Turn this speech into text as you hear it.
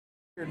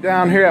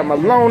Down here at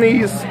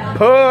Maloney's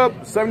Pub,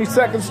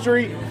 72nd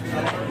Street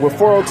with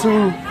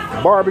 402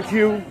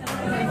 Barbecue.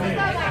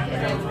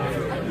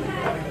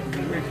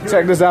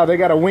 Check this out, they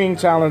got a wing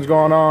challenge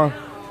going on.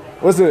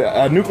 What's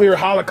it? Nuclear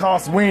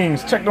Holocaust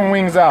wings. Check them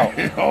wings out.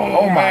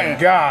 Oh my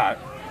God.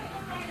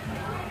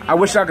 I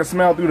wish I could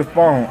smell through the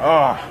phone.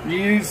 You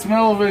need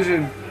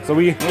smell-o-vision. So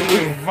we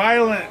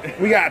violent.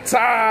 We got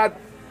Todd,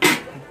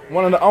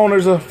 one of the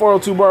owners of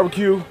 402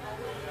 Barbecue.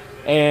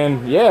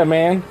 And yeah,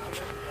 man.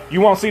 You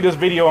won't see this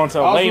video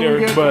until also,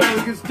 later, but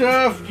good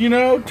stuff, you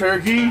know,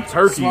 turkey,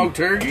 smoked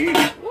turkey.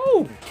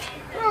 Woo!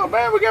 Oh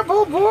man, we got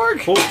pulled pork.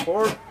 Pulled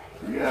pork.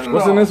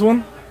 What's all in this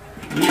one?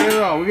 We got it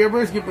all. We got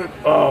brisket,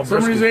 but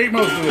somebody's ate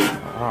most of it.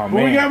 Oh man,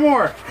 but we got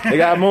more. They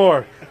got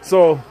more.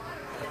 So,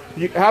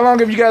 how long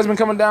have you guys been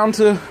coming down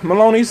to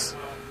Maloney's?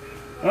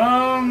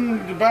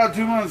 About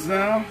 2 months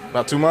now.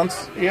 About 2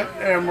 months. Yep,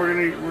 and we're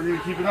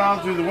gonna keep it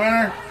on through the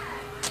winter.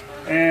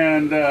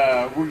 And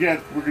we're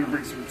gonna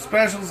bring some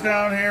specials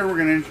down here. We're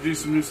gonna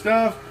introduce some new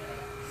stuff.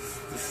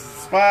 This is the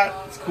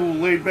spot. It's a cool,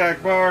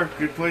 laid-back bar.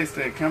 Good place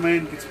to come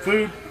in, get some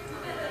food,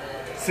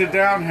 sit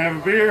down, have a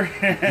beer.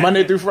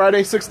 Monday through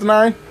Friday, 6 to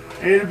 9.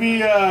 It'll be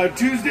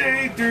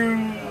Tuesday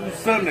through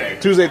Sunday.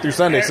 Tuesday through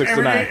Sunday, 6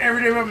 to 9.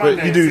 Every day but Monday.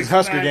 But you do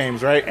Husker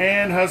games, right?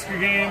 And Husker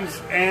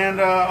games,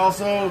 and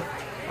also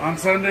on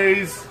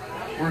Sundays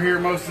we're here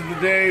most of the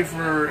day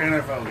for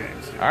NFL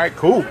games. All right,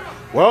 cool.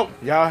 Well,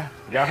 y'all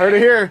heard it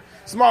here.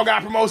 Small Guy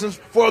Promotions,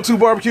 402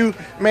 Barbecue.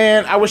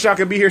 Man, I wish y'all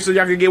could be here so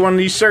y'all could get one of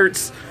these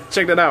shirts.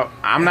 Check that out.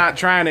 I'm not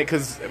trying it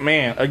because,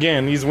 man,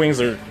 again, these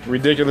wings are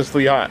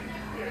ridiculously hot.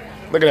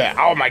 Look at that.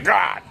 Oh, my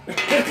God. You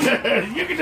can